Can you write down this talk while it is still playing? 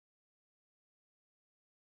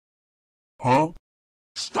Huh?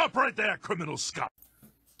 Stop right there, criminal scum!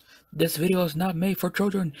 This video is not made for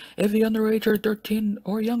children. If you're underage or 13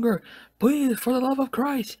 or younger, please, for the love of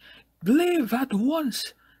Christ, leave at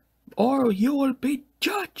once, or you will be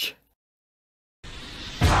judged.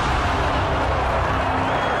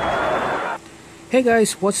 Hey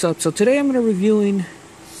guys, what's up? So today I'm going to be reviewing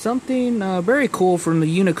something very cool from the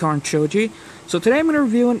Unicorn trilogy. So today I'm going to be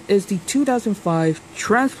reviewing is the 2005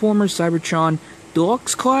 Transformers Cybertron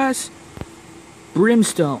Deluxe class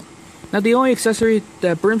Brimstone. Now the only accessory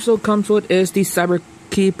that Brimstone comes with is the Cyber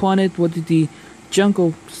Key Planet with the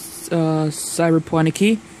Jungle Cyber Planet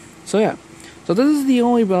Key. So yeah, so this is the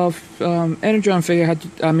only Energon figure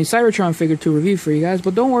Cybertron figure to review for you guys.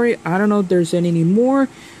 But don't worry, I don't know if there's any more.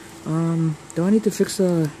 Do I need to fix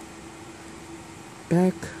the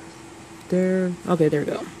back there? Okay, there we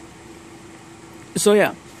go. So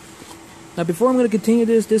yeah. Now before I'm going to continue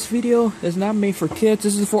this video is not made for kids.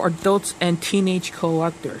 This is for adults and teenage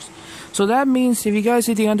collectors. So that means if you guys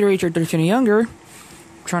see the underage or 13 and younger, I'm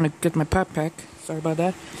trying to get my pep pack. Sorry about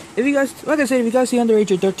that. If you guys, like I said, if you guys see underage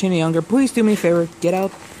or 13 and younger, please do me a favor, get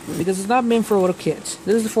out, because it's not meant for little kids.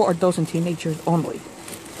 This is for adults and teenagers only.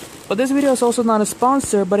 But this video is also not a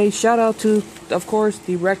sponsor, but a shout out to, of course,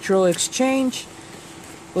 the Retro Exchange,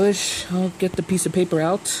 which I'll get the piece of paper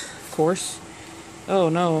out, of course. Oh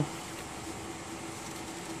no.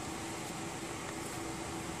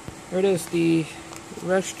 There it is, the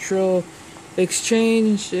Retro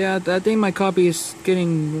Exchange. Yeah, I think my copy is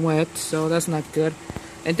getting wet, so that's not good.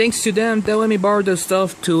 And thanks to them, they let me borrow the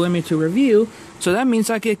stuff to let me to review. So that means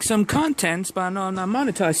I get some contents, but no, I'm not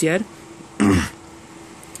monetized yet.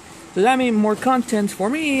 So that means more content for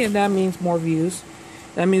me, and that means more views.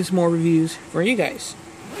 That means more reviews for you guys.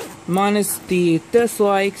 Minus the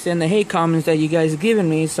dislikes and the hate comments that you guys have given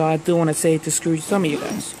me, so I do want to say to screw some of you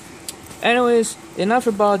guys. Anyways, enough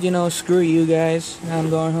about, screw you guys,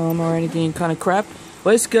 I'm going home or anything kind of crap.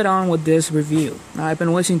 Let's get on with this review. I've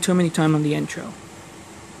been wasting too many time on the intro.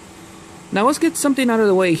 Now let's get something out of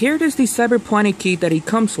the way. Here is the Cyber Planet Key that he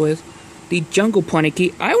comes with. The Jungle Planet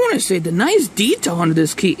Key. I want to say the nice detail on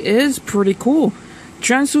this key is pretty cool.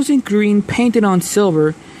 Translucent green painted on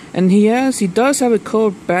silver. And he does have a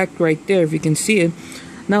code back right there if you can see it.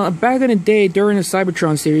 Now back in the day during the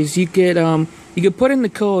Cybertron series, you could put in the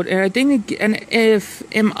code, and I think,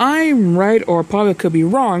 am I right or probably could be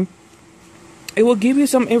wrong, it will give you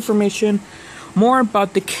some information more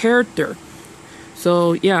about the character.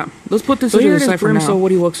 So yeah, let's put this into the side for now. So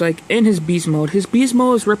what he looks like in his beast mode. His beast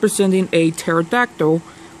mode is representing a pterodactyl.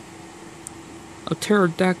 A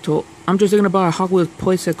pterodactyl. I'm just thinking about a Hot Wheels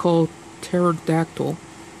playset called Pterodactyl.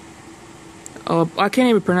 I can't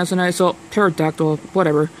even pronounce it, so pterodactyl,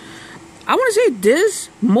 whatever. I want to say this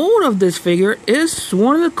mold of this figure is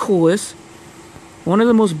one of the coolest, one of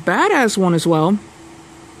the most badass one as well,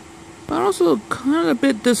 but also kind of a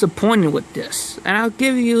bit disappointed with this. And I'll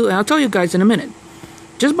tell you guys in a minute.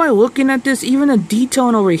 Just by looking at this, even the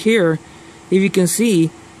detailing over here, if you can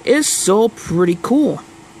see, is so pretty cool.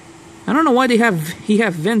 I don't know why he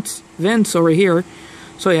have vents over here.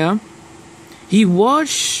 So yeah. He was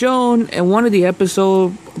shown in one of the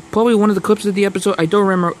episodes, probably one of the clips of the episode. I don't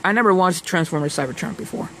remember. I never watched Transformers Cybertron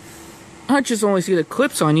before. I just only see the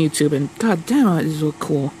clips on YouTube, and god damn it, this looks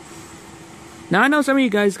cool. Now I know some of you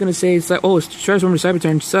guys are gonna say it's like, oh, Transformers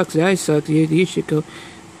Cybertron sucks. I suck. You should go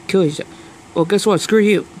kill yourself. Well, guess what? Screw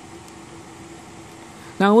you.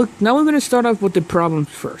 Now we're gonna start off with the problems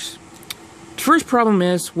first. The first problem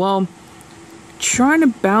is, well, trying to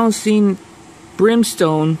balancing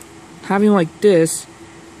Brimstone. Having like this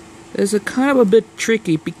is a kind of a bit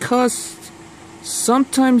tricky because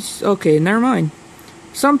sometimes, okay, never mind.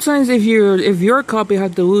 Sometimes if your copy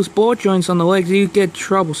has the loose ball joints on the legs, you get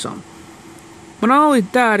troublesome. But not only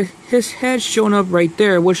that, his head's showing up right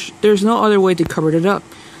there, which there's no other way to cover it up.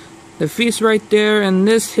 The feet's right there, and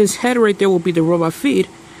his head right there will be the robot feet.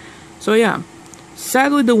 So yeah,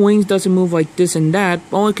 sadly the wings doesn't move like this and that.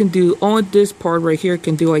 Only this part right here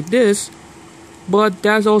can do like this. But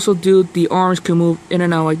that's also due the arms can move in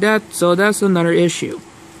and out like that, so that's another issue.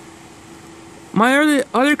 My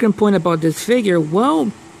other complaint about this figure,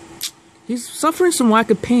 well, he's suffering some lack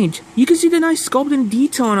of paint. You can see the nice sculpting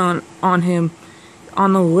detail on him,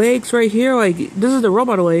 on the legs right here. Like this is the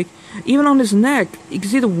robot leg. Even on his neck, you can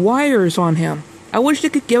see the wires on him. I wish they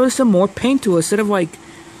could give us some more paint to it instead of like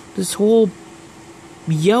this whole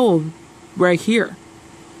yellow right here.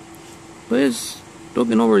 But it's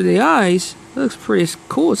looking over the eyes. It looks pretty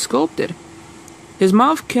cool, sculpted. His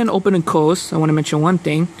mouth can open and close. I want to mention one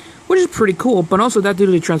thing, which is pretty cool, but also that due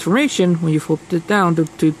to the transformation when you flip it down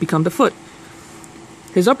to become the foot.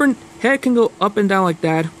 His upper head can go up and down like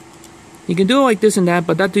that. You can do it like this and that,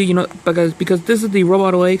 but that do, you know, because this is the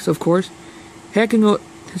robot legs, of course.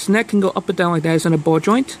 His neck can go up and down like that. It's in a ball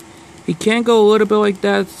joint. He can go a little bit like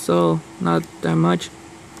that, so not that much.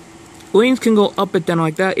 Wings can go up and down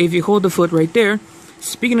like that if you hold the foot right there.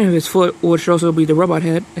 Speaking of his foot, which also be the robot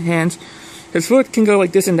hands, his foot can go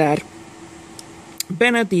like this and that.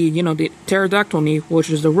 Bend at the, you know, the pterodactyl knee, which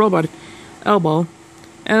is the robot elbow,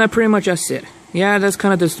 and pretty much that's it. Yeah, that's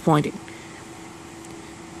kind of disappointing.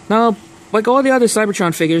 Now, like all the other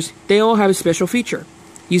Cybertron figures, they all have a special feature.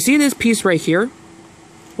 You see this piece right here?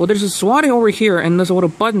 Well, there's a slot over here, and there's a little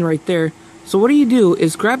button right there. So what you do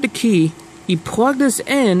is grab the key, you plug this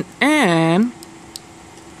in, and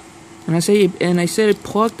I said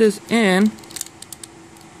plug this in.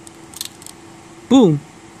 Boom.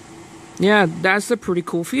 Yeah, that's a pretty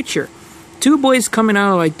cool feature. Two blades coming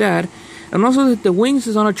out like that, and also the wings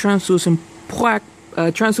is on a translucent black,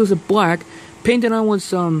 painted on with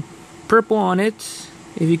some purple on it.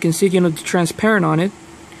 If you can see, you know, the transparent on it,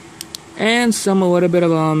 and a little bit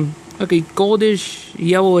of like a goldish,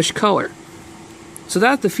 yellowish color. So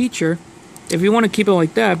that's the feature. If you want to keep it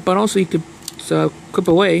like that, but also you could clip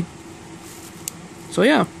away. So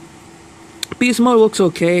yeah, beast mode looks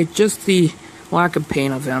okay. Just the lack of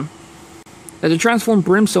paint of him. To transform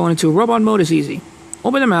Brimstone into robot mode is easy.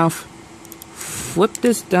 Open the mouth, flip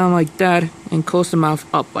this down like that, and close the mouth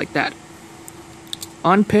up like that.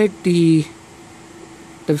 Unpeg the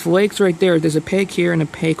legs right there. There's a peg here and a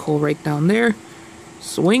peg hole right down there.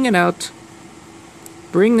 Swing it out.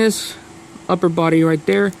 Bring this upper body right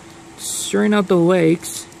there. Straighten out the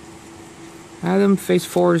legs. Have them face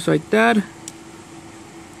forwards like that.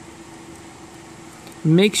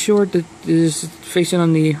 Make sure that this is facing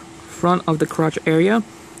on the front of the crotch area.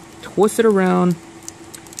 Twist it around.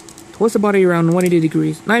 Twist the body around 90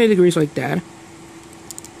 degrees like that.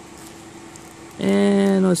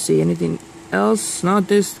 And let's see, anything else? Not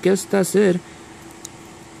this, guess that's it.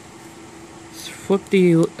 Flip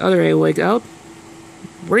the other leg out.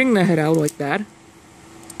 Bring the head out like that.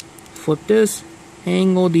 Flip this.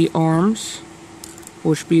 Angle the arms,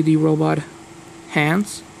 which be the robot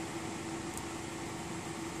hands.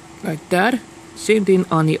 Like that. Same thing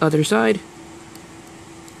on the other side.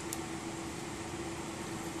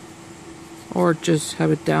 Or just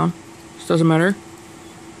have it down. This doesn't matter.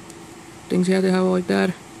 Things you have to have it like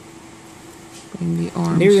that. Bring the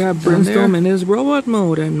arms. There you have Brimstone in his robot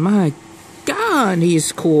mode, and my god,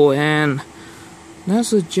 he's cool. And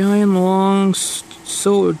that's a giant long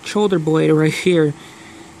shoulder blade right here.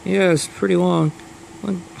 Yeah, it's pretty long.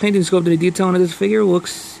 Painting scope to the detail on this figure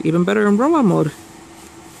looks even better in robot mode.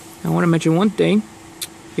 I want to mention one thing.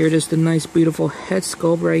 Here it is, the nice beautiful head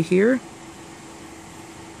sculpt right here.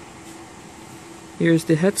 Here's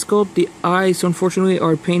the head sculpt. The eyes unfortunately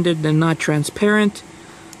are painted and not transparent,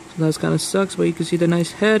 so that kind of sucks, but you can see the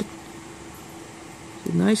nice head.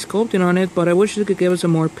 The nice sculpting on it, but I wish they could give us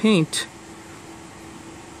some more paint.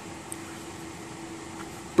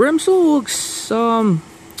 Brimstone looks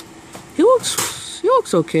he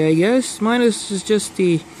looks okay, I guess. Minus is just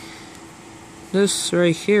this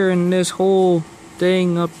right here and this whole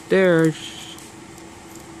thing up there.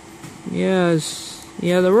 Yes,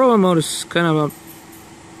 yeah, the robot mode is kind of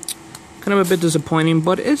a bit disappointing,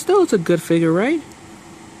 but it's a good figure, right?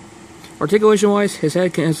 Articulation wise, his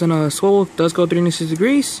head is in a swivel, does go 360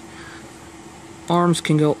 degrees. Arms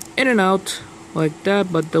can go in and out like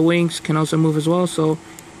that, but the wings can also move as well, so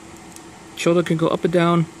shoulder can go up and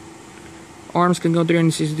down. Arms can go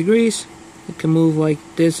 360 degrees. It can move like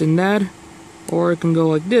this and that, or it can go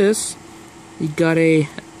like this. You got a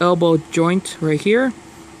elbow joint right here.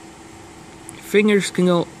 Fingers can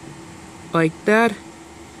go like that.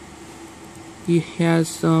 He has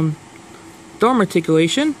some thumb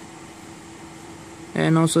articulation,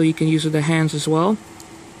 and also you can use with the hands as well.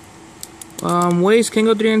 Waist can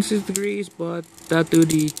go 360 degrees, but that do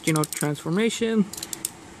the transformation.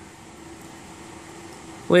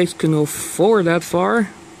 Legs can go forward that far,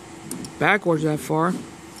 backwards that far.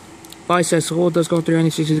 Biceps hole does go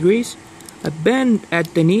 360 degrees. A bend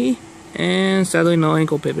at the knee, and sadly no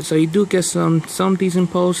ankle pivot. So you do get some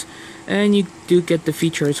decent pose, and you do get the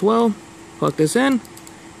feature as well. Plug this in,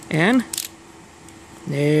 and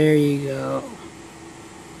there you go.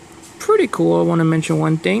 Pretty cool. I want to mention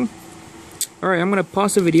one thing. Alright, I'm going to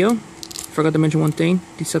pause the video. Forgot to mention one thing.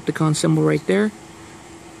 Decepticon symbol right there.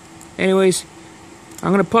 Anyways,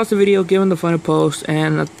 I'm going to pause the video, give him the final pose,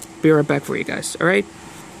 and I'll be right back for you guys. Alright?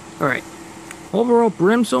 Alright. Overall,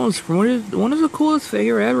 Brimstone is one of the coolest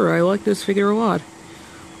figure ever. I like this figure a lot.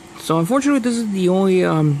 So unfortunately, this is the only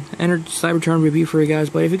Entered Cybertron review for you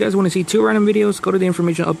guys. But if you guys want to see 2 random videos, go to the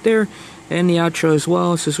information up there and the outro as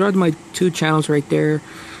well. Subscribe to my 2 channels right there.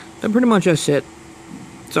 And pretty much that's it.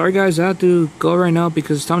 Sorry guys, I have to go right now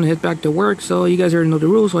because it's time to head back to work. So you guys already know the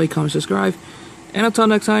rules. Like, comment, subscribe. And until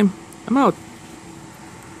next time, I'm out.